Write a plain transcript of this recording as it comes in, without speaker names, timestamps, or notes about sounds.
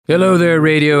Hello there,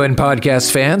 radio and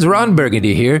podcast fans. Ron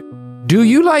Burgundy here. Do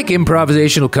you like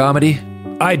improvisational comedy?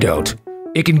 I don't.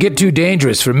 It can get too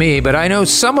dangerous for me, but I know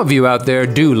some of you out there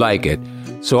do like it.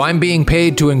 So I'm being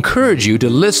paid to encourage you to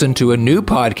listen to a new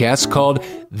podcast called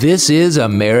This Is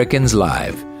Americans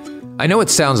Live. I know it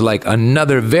sounds like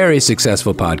another very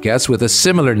successful podcast with a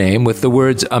similar name with the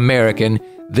words American,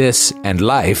 This, and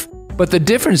Life. But the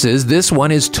difference is this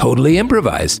one is totally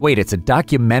improvised. Wait, it's a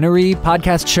documentary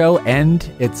podcast show and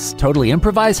it's totally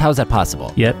improvised? How's that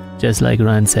possible? Yep, just like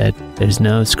Ron said, there's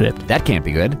no script. That can't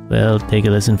be good. Well, take a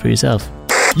listen for yourself.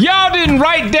 Y'all didn't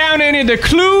write down any of the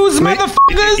clues,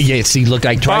 motherfuckers? Yeah, see, look,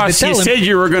 I tried to tell him. You said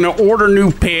you were going to order new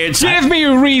pads. Give me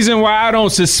a reason why I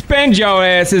don't suspend your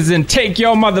asses and take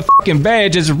your motherfucking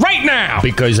badges right now.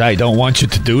 Because I don't want you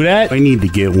to do that? I need to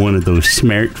get one of those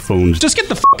smartphones. Just get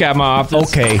the fuck out of my office.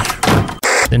 Okay.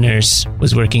 The nurse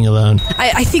was working alone.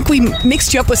 I think we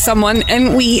mixed you up with someone,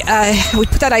 and we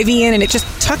put that IV in, and it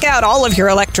just took out all of your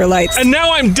electrolytes. And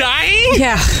now I'm dying?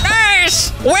 Yeah.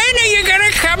 Nurse, when are you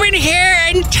going to come in here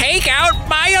and take out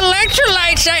my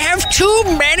electrolytes? I have too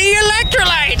many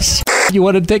electrolytes. You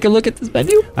want to take a look at this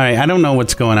menu? All right, I don't know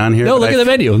what's going on here. No, look at the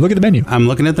menu. Look at the menu. I'm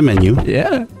looking at the menu.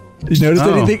 Yeah.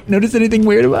 Notice anything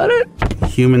weird about it?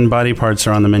 Human body parts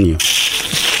are on the menu.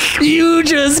 You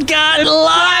just got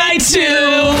lied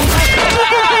to!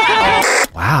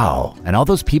 Wow. And all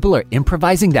those people are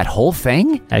improvising that whole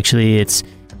thing? Actually, it's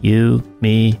you,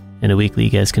 me, and a weekly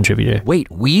guest contributor. Wait,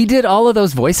 we did all of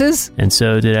those voices? And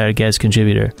so did our guest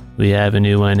contributor. We have a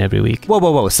new one every week.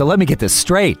 Whoa. So let me get this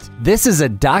straight. This is a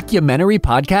documentary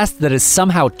podcast that is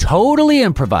somehow totally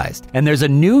improvised. And there's a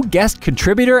new guest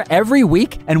contributor every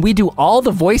week, and we do all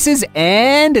the voices,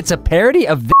 and it's a parody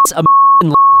of This American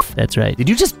Life. That's right. Did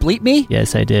you just bleep me?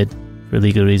 Yes, I did. For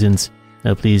legal reasons.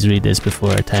 Now please read this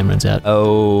before our time runs out.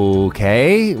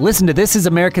 Okay. Listen to This Is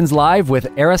Americans Live with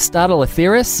Aristotle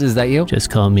Atheris. Is that you?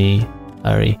 Just call me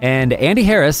Ari. And Andy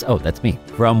Harris. Oh, that's me.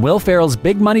 From Will Ferrell's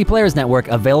Big Money Players Network,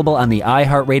 available on the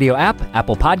iHeartRadio app,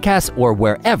 Apple Podcasts, or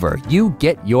wherever you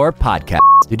get your podcasts.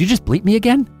 Did you just bleep me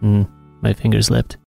again? My finger slipped.